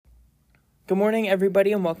Good morning,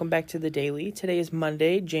 everybody, and welcome back to The Daily. Today is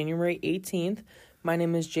Monday, January 18th. My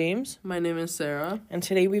name is James. My name is Sarah. And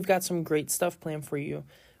today we've got some great stuff planned for you.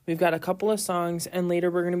 We've got a couple of songs, and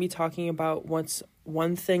later we're going to be talking about what's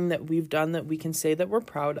one thing that we've done that we can say that we're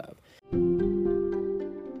proud of.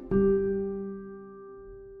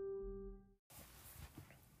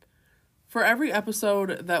 For every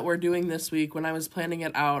episode that we're doing this week, when I was planning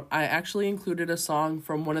it out, I actually included a song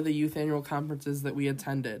from one of the youth annual conferences that we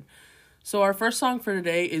attended. So our first song for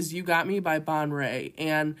today is You Got Me by Bon Ray,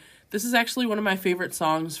 and this is actually one of my favorite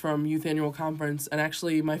songs from Youth Annual Conference, and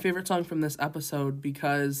actually my favorite song from this episode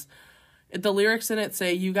because the lyrics in it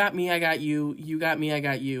say, you got me, I got you, you got me, I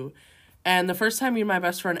got you. And the first time me and my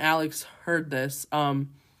best friend Alex heard this,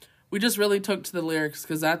 we just really took to the lyrics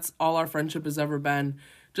because that's all our friendship has ever been,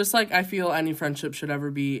 just like I feel any friendship should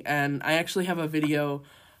ever be. And I actually have a video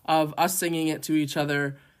of us singing it to each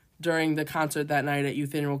other during the concert that night at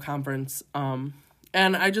Youth Annual Conference. And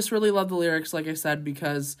I just really love the lyrics, like I said,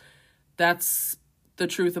 because that's the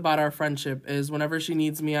truth about our friendship, is whenever she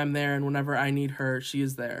needs me, I'm there, and whenever I need her, she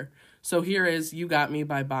is there. So here is You Got Me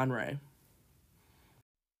by Bon Ray.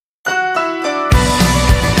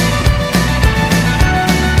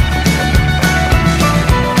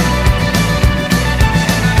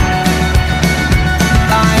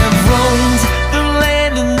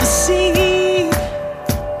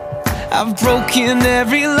 I've broken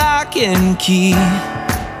every lock and key.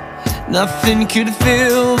 Nothing could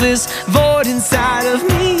fill this void inside of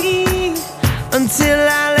me until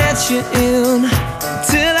I let you in,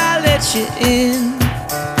 till I let you in.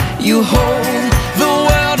 You hold the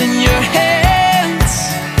world in your hands.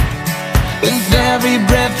 With every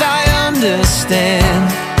breath I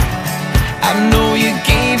understand. I know you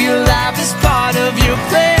gave your life as part of your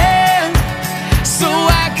plan, so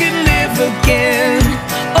I could live again.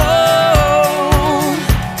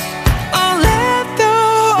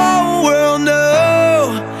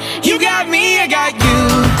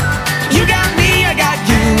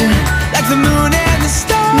 The moon and the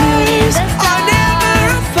stars are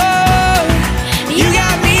never apart. You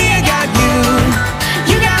got me, I got you.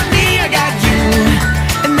 You got me, I got you.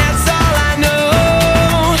 And that's all I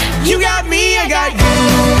know. You got me, I got you.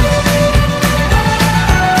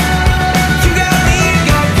 You got me, I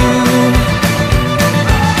got you.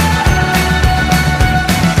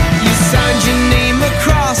 You signed your name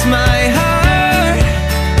across my heart,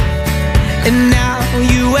 and now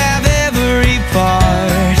you have every part.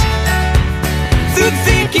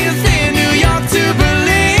 Thick and thin, New York to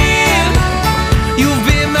Berlin, you've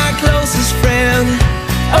been my closest friend.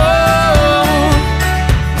 Oh,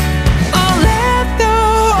 I'll let the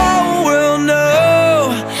whole world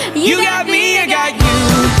know. You got me, I got you.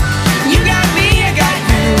 You got me, I got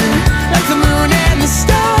you. Like the moon and the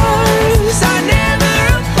stars are never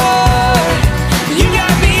apart. You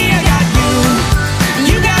got me, I got you.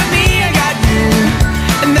 You got me, I got you.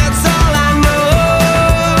 And that's all I know.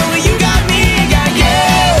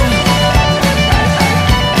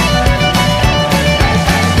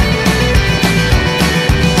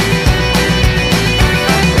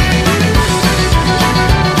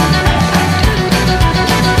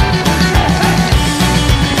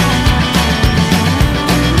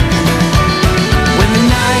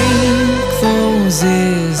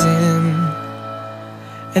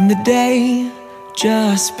 And the day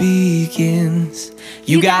just begins.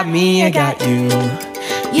 You got me, I got you.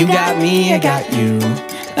 You got me, I got you.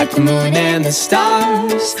 Like the moon and the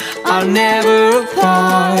stars are never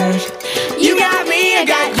apart. You got me, I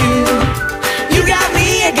got you. You got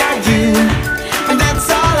me, I got you. And that's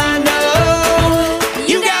all I know.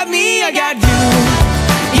 You got me, I got you.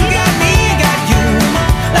 You got me, I got you.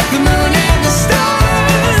 Like the moon and the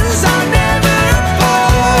stars are never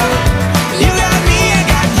apart. You got me, I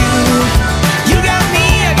got you. You got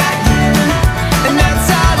me, I got you. And that's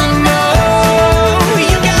all I know.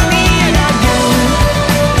 You got me, I got you.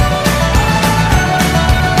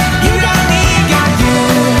 You got me, I got you.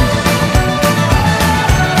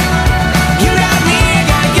 You got me, I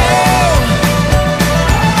got you.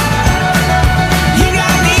 You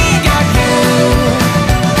got me, I got you.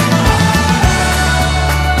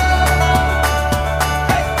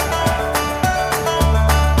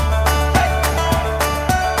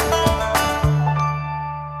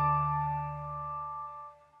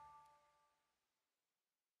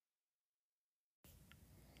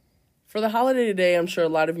 For the holiday today, I'm sure a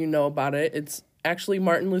lot of you know about it. It's actually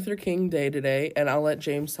Martin Luther King Day today, and I'll let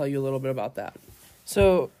James tell you a little bit about that.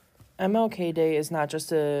 So, MLK Day is not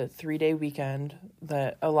just a 3-day weekend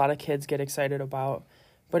that a lot of kids get excited about,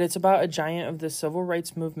 but it's about a giant of the civil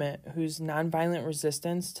rights movement whose nonviolent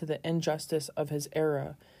resistance to the injustice of his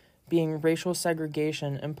era being racial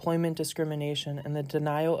segregation, employment discrimination, and the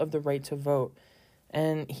denial of the right to vote.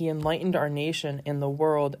 And he enlightened our nation and the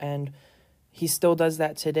world, and he still does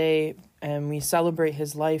that today, and we celebrate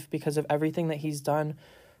his life because of everything that he's done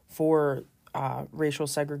for racial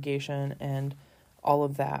segregation and all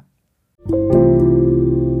of that.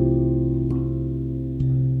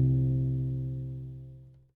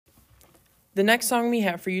 The next song we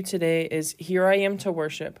have for you today is Here I Am to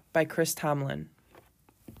Worship by Chris Tomlin.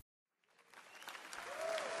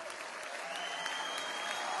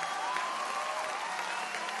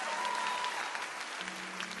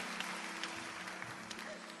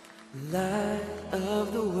 Light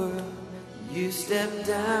of the world, you step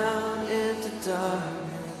down into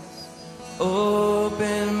darkness.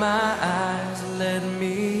 Open my eyes, let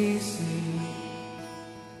me see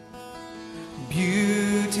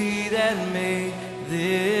beauty that made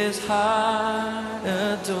this heart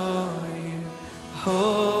adore you.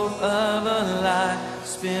 Hope of a life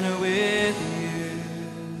spent with you.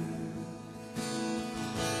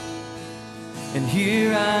 And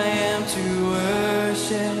here I am to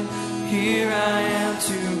worship. Here I am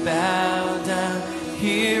to bow down.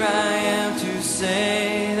 Here I am to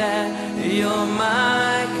say that you're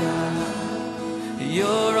my God.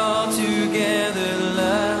 You're altogether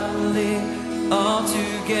lovely,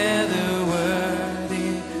 altogether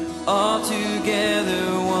worthy, altogether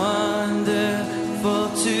wonderful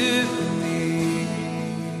to me.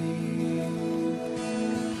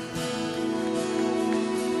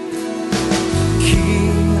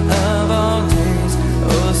 King of all days,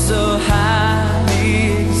 oh so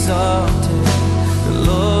highly exalted,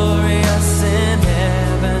 glorious in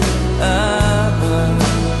heaven above.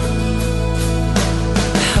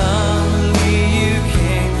 Humbly you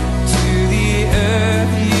came to the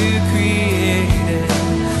earth you created,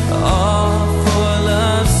 all for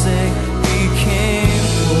love's sake became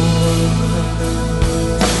poor.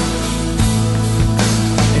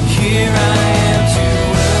 And here I am to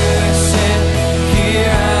worship,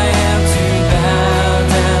 here I am to bow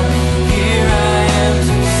down, here I am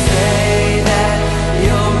to say that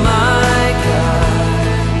you're my God.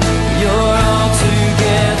 You're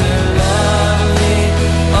altogether lovely,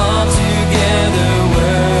 altogether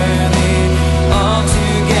worthy,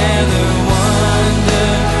 altogether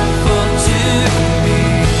wonderful to me.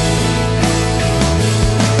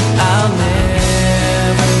 I'll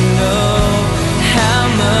never know how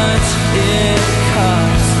much it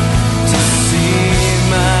costs to see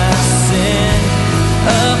my sin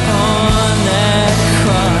upon that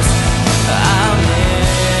cross. I'll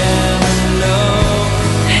never know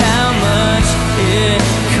how much it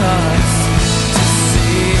costs to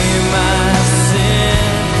see my sin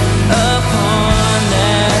upon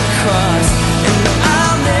that cross. And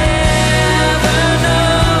I'll never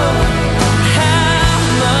know how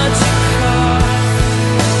much it costs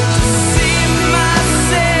to see my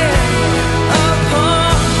sin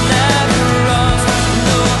upon that cross.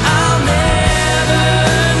 No, I'll never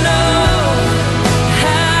know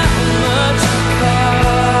how much it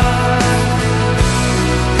costs.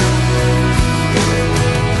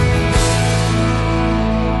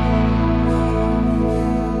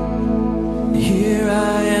 Here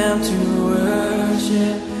I am to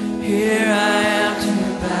worship, here I am to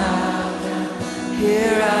bow down,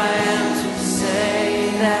 here I am to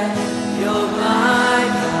say that you're my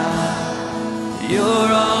God.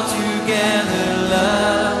 You're altogether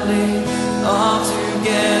lovely,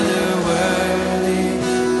 altogether worthy,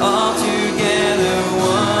 altogether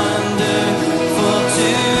wonderful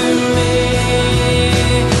to me.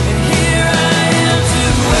 And here I am to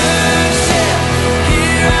worship,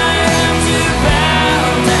 here I am to bow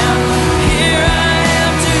down, here I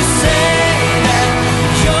am to say that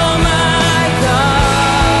you're my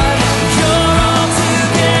God. You're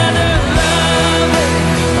altogether lovely,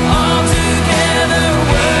 altogether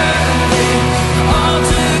worthy,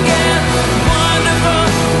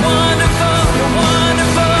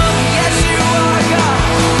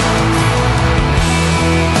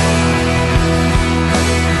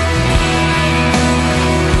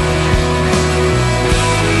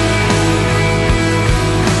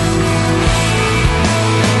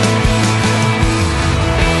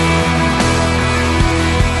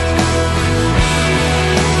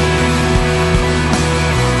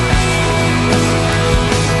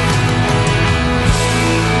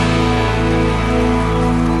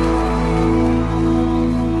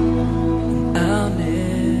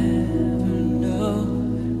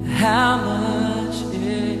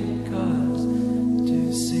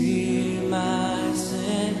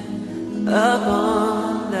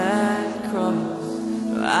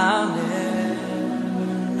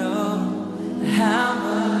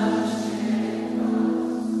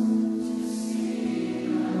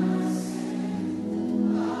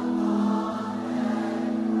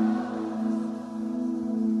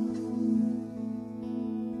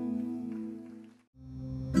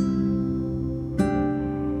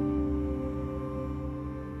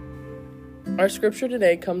 Our scripture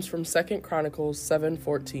today comes from 2 Chronicles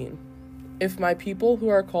 7:14. If my people who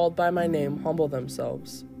are called by my name humble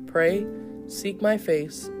themselves, pray, seek my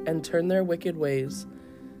face, and turn their wicked ways,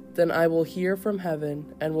 then I will hear from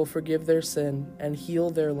heaven and will forgive their sin and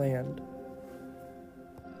heal their land.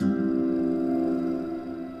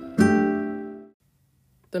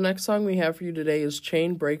 The next song we have for you today is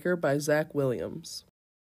Chain Breaker by Zach Williams.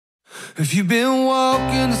 If you've been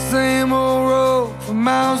walking the same old road for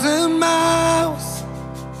miles and miles,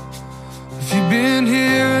 if you've been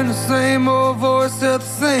hearing the same old voice, tell the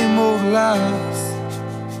same old lies,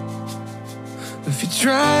 if you're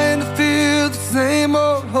trying to fill the same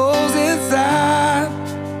old holes inside,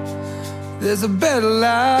 there's a better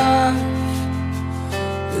life,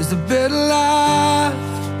 there's a better life.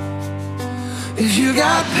 If you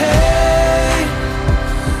got pain,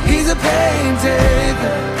 he's a pain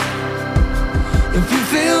taker. If you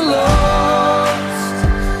feel lost,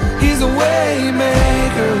 he's a way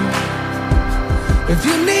maker. If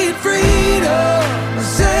you need freedom, a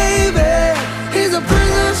savior, he's a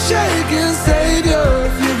prison shaking savior.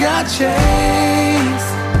 If you got chains,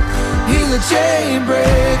 he's a chain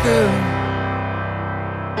breaker.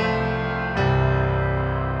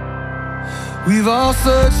 We've all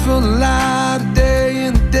searched for the light of day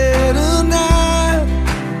in the dead of night.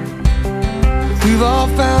 We've all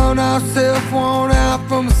found ourselves worn out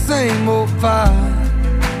from the same old fight.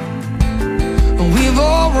 And we've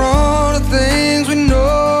all run to things we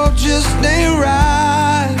know just ain't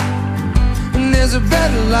right. And there's a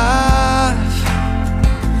better life,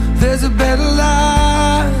 there's a better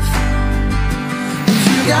life. If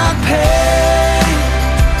you got pain,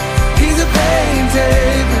 he's a pain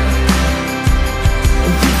taker.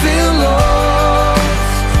 If you feel lost,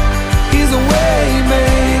 he's a way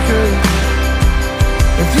maker.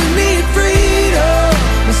 If you need freedom,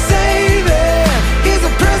 a savior, he's a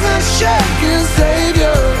prison shaking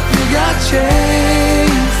savior. If you got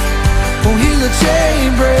chains, oh, he's a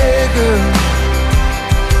chain breaker.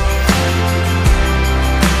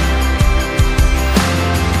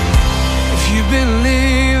 If you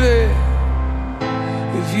believe it,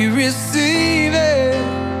 if you receive it,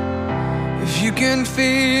 if you can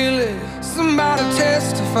feel it, somebody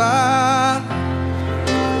testify.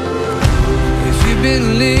 If you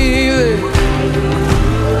believe it,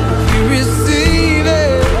 if you receive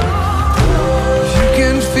it, if you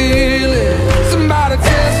can feel it, somebody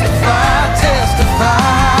testify,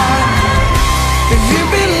 testify. If you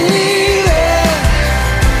believe it,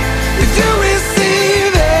 if you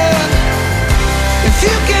receive it, if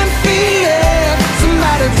you can feel it,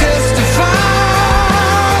 somebody testify.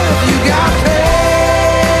 If you got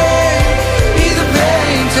pain, he's a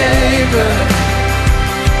pain taker.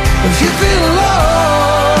 If you feel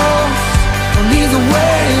lost, he's a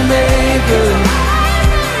way maker.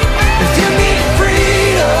 If you need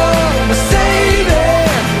freedom, a savior,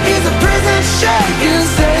 he's a prison shaking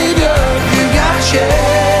savior. If you got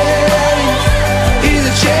chains, he's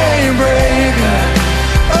a chain breaker.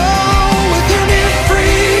 Oh, if you need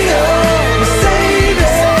freedom, a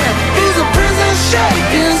savior, he's a prison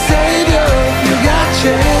shaking savior. If you got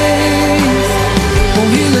chains, oh,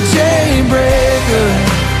 he's a chain breaker.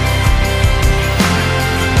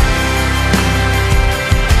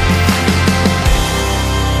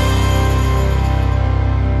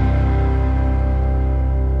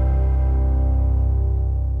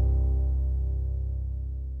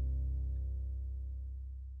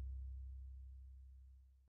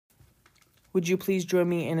 Would you please join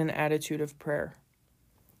me in an attitude of prayer?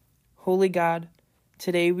 Holy God,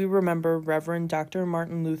 today we remember Reverend Dr.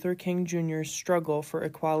 Martin Luther King Jr.'s struggle for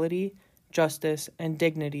equality, justice, and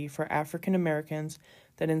dignity for African Americans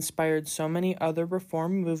that inspired so many other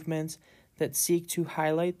reform movements that seek to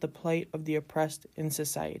highlight the plight of the oppressed in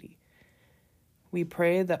society. We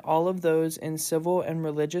pray that all of those in civil and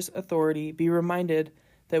religious authority be reminded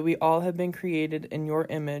that we all have been created in your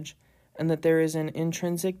image, and that there is an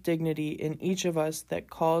intrinsic dignity in each of us that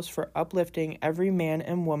calls for uplifting every man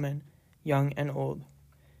and woman, young and old.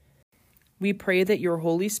 We pray that your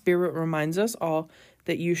Holy Spirit reminds us all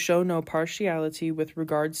that you show no partiality with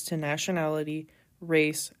regards to nationality,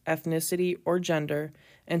 race, ethnicity, or gender,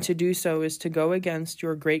 and to do so is to go against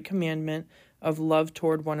your great commandment of love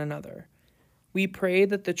toward one another. We pray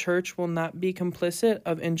that the church will not be complicit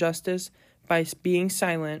of injustice by being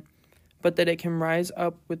silent, but that it can rise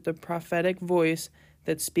up with the prophetic voice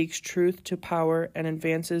that speaks truth to power and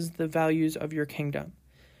advances the values of your kingdom.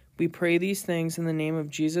 We pray these things in the name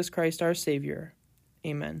of Jesus Christ our Savior.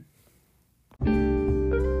 Amen.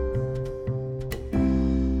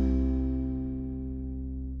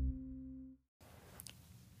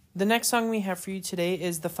 The next song we have for you today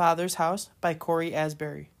is The Father's House by Corey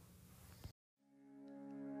Asbury.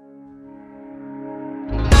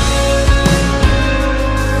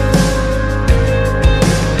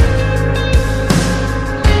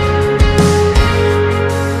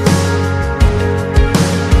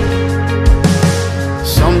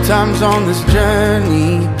 Sometimes on this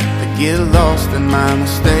journey, I get lost in my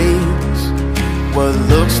mistakes. What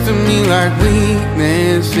looks to me like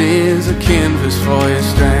weakness is a canvas for your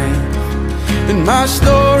strength. And my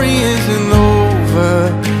story isn't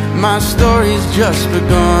over, my story's just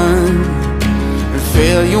begun. And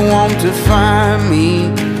failure won't define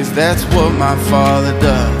me, 'cause that's what my Father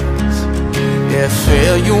does. Yeah,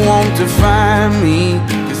 failure won't define me,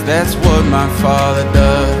 'cause that's what my Father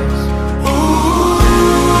does.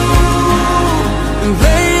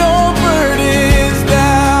 Lay your burdens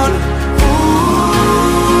down. Ooh,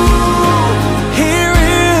 here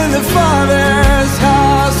in the Father's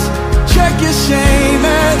house. Check your shame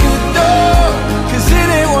at the door, 'cause it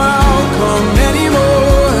ain't welcome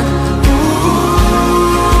anymore. Ooh,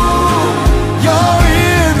 you're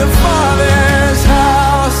in the Father's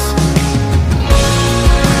house.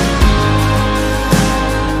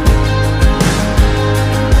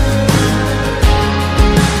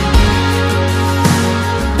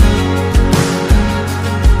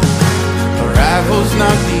 Arrival's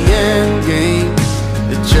not the end game,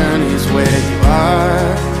 the journey's where you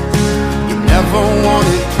are. You never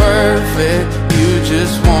wanted perfect, you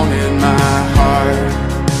just wanted my heart.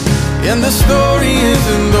 And the story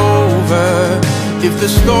isn't over if the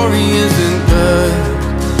story isn't good.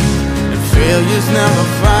 And failure's never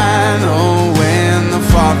final when the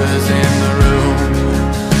Father's in the room.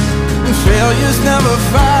 And failure's never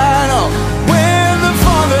final when the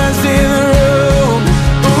Father's in the room.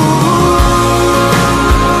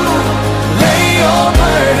 Your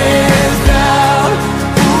burdens down.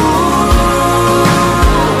 Ooh,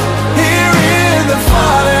 here in the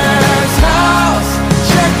Father's house.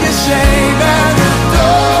 Check your shame at the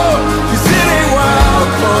door, 'cause it ain't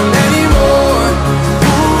welcome anymore.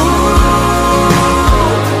 Ooh,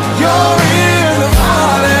 you're in the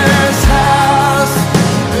Father's house.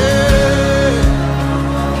 Yeah.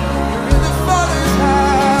 You're in the Father's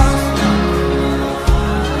house.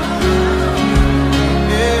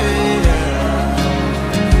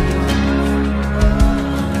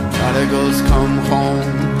 Prodigals come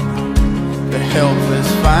home, the helpless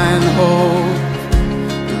find hope.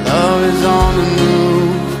 Love is on the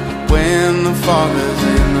move when the Father's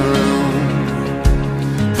in the room.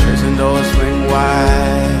 Prison doors swing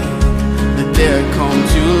wide, the dead come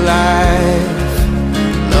to life.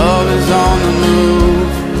 Love is on the move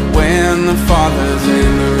when the Father's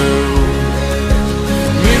in the room.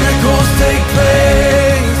 Miracles take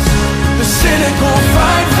place, the cynical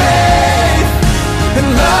find faith. And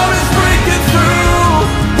love is breaking through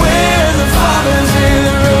when the Father's in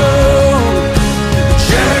the room.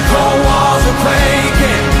 Jericho walls are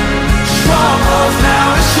breaking, strongholds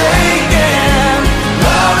now are shaking.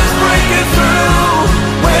 Love is breaking through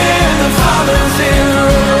when the Father's in the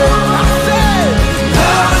room. I said,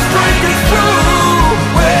 love is breaking through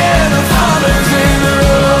when the Father's in the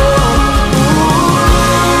room. Ooh,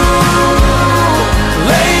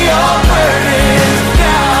 lay your burdens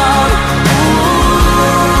down.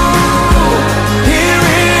 Here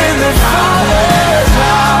in the Father's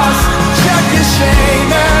house. Check your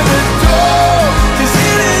shame at the door, 'cause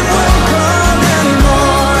it ain't welcome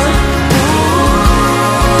anymore. Ooh,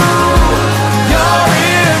 you're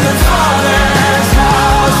in the Father's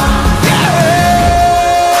house. Yeah.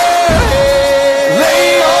 Lay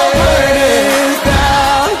your burdens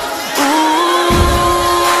down. Ooh,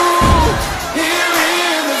 here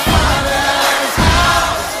in the Father's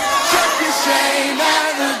house. Check your shame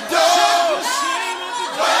at the door.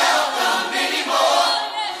 Welcome anymore.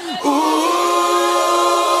 Ooh,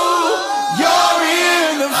 you're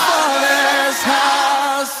in the Father's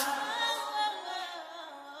house.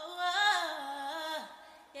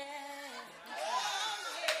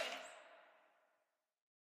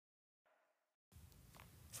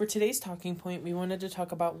 For today's talking point, we wanted to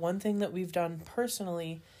talk about one thing that we've done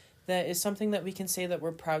personally that is something that we can say that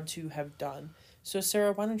we're proud to have done. So,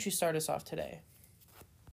 Sarah, why don't you start us off today?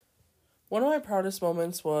 One of my proudest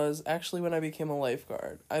moments was actually when I became a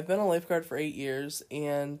lifeguard. I've been a lifeguard for 8 years,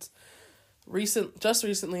 and just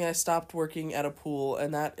recently I stopped working at a pool,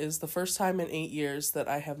 and that is the first time in 8 years that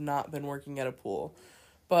I have not been working at a pool.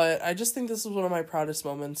 But I just think this is one of my proudest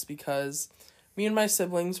moments because me and my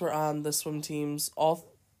siblings were on the swim teams all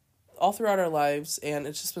throughout our lives, and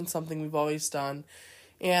it's just been something we've always done.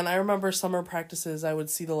 And I remember summer practices, I would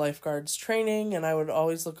see the lifeguards training, and I would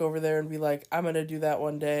always look over there and be like, I'm going to do that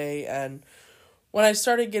one day. And when I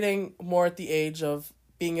started getting more at the age of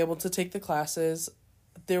being able to take the classes,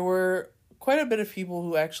 there were quite a bit of people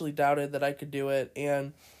who actually doubted that I could do it.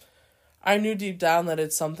 And I knew deep down that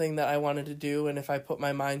it's something that I wanted to do, and if I put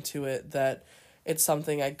my mind to it, that it's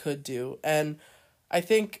something I could do. And I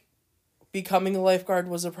think becoming a lifeguard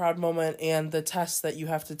was a proud moment, and the tests that you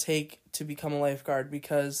have to take to become a lifeguard,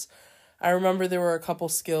 because I remember there were a couple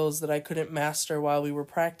skills that I couldn't master while we were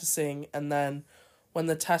practicing, and then when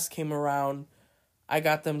the test came around, I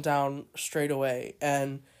got them down straight away.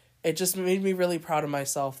 And it just made me really proud of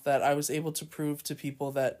myself that I was able to prove to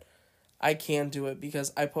people that I can do it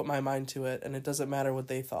because I put my mind to it, and it doesn't matter what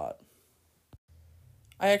they thought.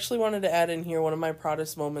 I actually wanted to add in here one of my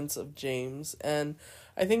proudest moments of James, and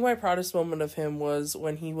I think my proudest moment of him was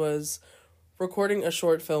when he was recording a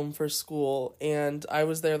short film for school, and I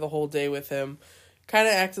was there the whole day with him, kind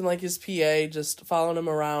of acting like his PA, just following him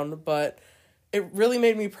around, but it really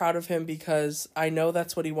made me proud of him because I know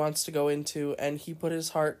that's what he wants to go into, and he put his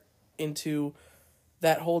heart into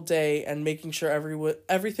that whole day and making sure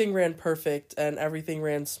everything ran perfect and everything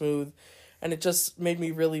ran smooth. And it just made me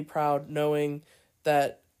really proud knowing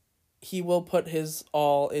that he will put his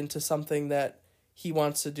all into something that he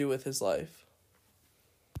wants to do with his life.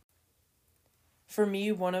 For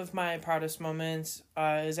me, one of my proudest moments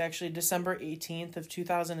is actually December 18th of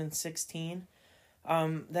 2016.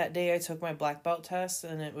 That day I took my black belt test,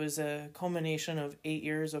 and it was a culmination of 8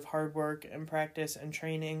 years of hard work and practice and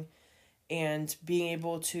training, and being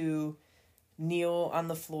able to kneel on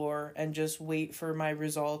the floor and just wait for my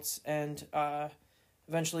results, and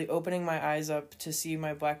eventually opening my eyes up to see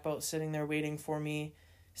my black belt sitting there waiting for me,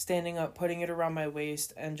 standing up, putting it around my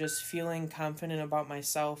waist, and just feeling confident about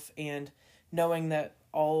myself and knowing that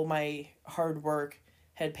all my hard work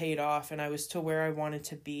had paid off and I was to where I wanted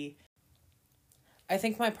to be. I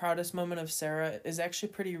think my proudest moment of Sarah is actually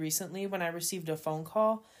pretty recently when I received a phone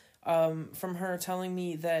call from her telling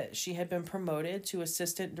me that she had been promoted to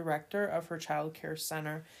assistant director of her child care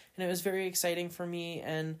center. And it was very exciting for me,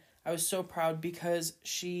 and I was so proud because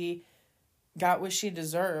she got what she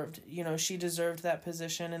deserved. You know, she deserved that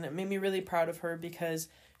position, and it made me really proud of her because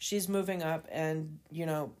she's moving up and, you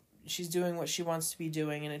know, she's doing what she wants to be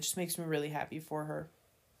doing, and it just makes me really happy for her.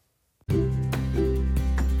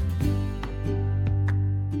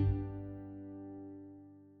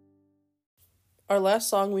 Our last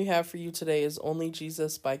song we have for you today is Only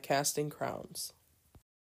Jesus by Casting Crowns.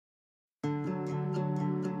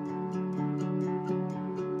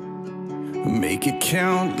 Make it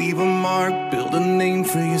count, leave a mark, build a name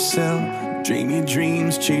for yourself. Dream your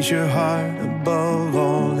dreams, chase your heart above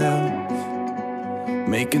all else.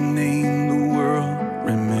 Make a name the world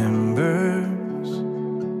remembers.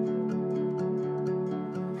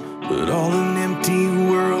 But all an empty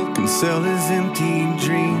world can sell is empty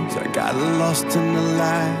dreams. I got lost in the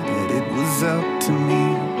light, and it was up to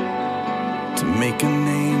me to make a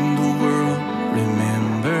name the world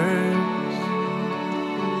remembers.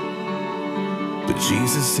 But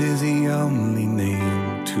Jesus is the only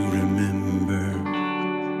name to remember.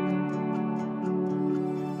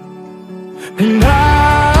 And I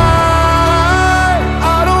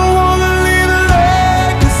don't wanna leave a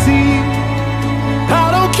legacy. I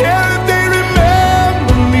don't care if they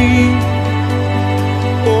remember me.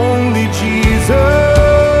 Only Jesus.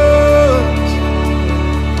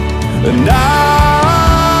 And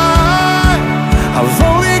I've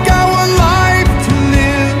only got one life to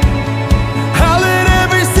live. I'll let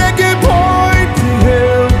every second point to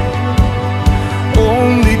Him.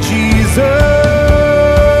 Only Jesus.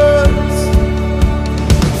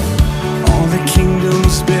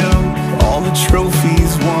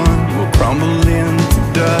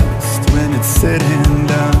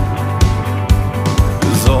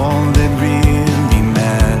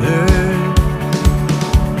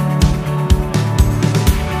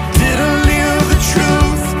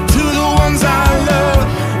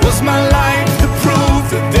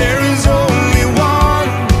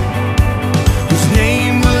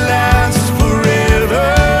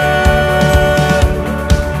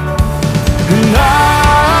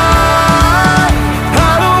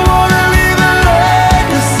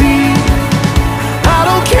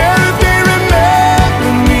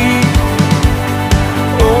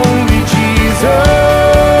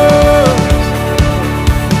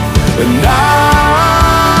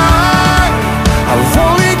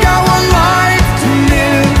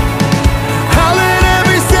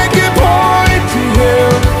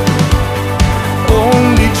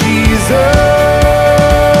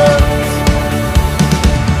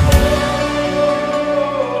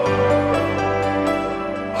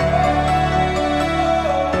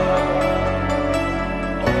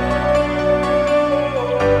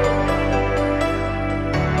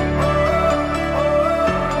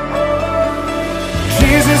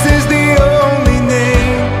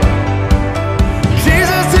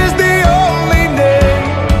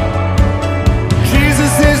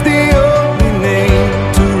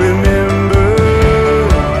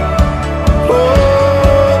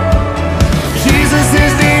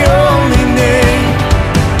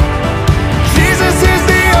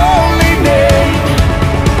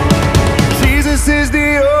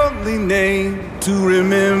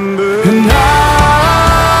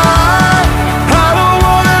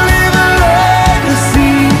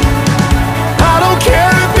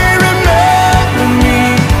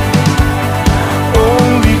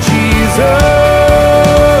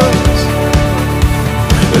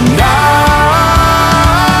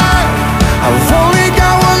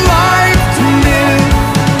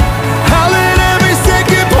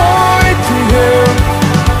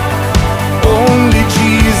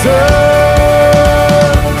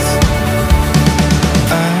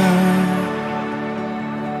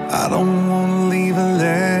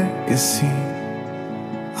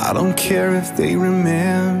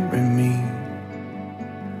 marry me.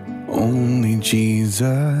 Only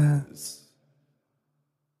Jesus.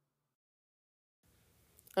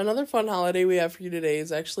 Another fun holiday we have for you today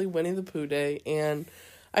is actually Winnie the Pooh Day, and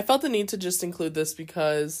I felt the need to just include this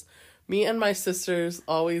because me and my sisters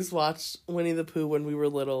always watched Winnie the Pooh when we were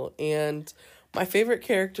little, and my favorite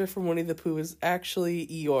character from Winnie the Pooh is actually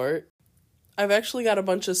Eeyore. I've actually got a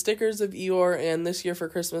bunch of stickers of Eeyore, and this year for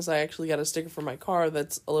Christmas I actually got a sticker for my car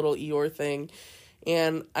that's a little Eeyore thing,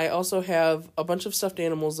 and I also have a bunch of stuffed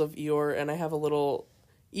animals of Eeyore, and I have a little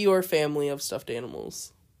Eeyore family of stuffed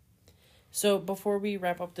animals. So before we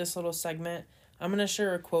wrap up this little segment, I'm going to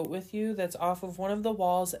share a quote with you that's off of one of the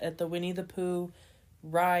walls at the Winnie the Pooh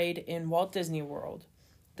ride in Walt Disney World.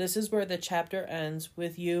 This is where the chapter ends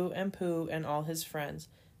with you and Pooh and all his friends,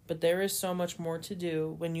 but there is so much more to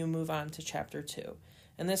do when you move on to chapter 2.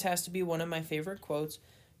 And this has to be one of my favorite quotes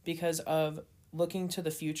because of looking to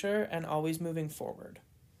the future and always moving forward.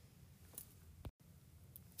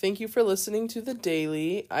 Thank you for listening to The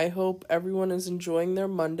Daily. I hope everyone is enjoying their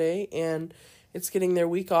Monday and it's getting their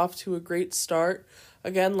week off to a great start.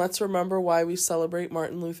 Again, let's remember why we celebrate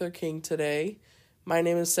Martin Luther King today. My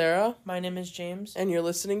name is Sarah. My name is James. And you're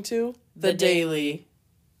listening to The Daily.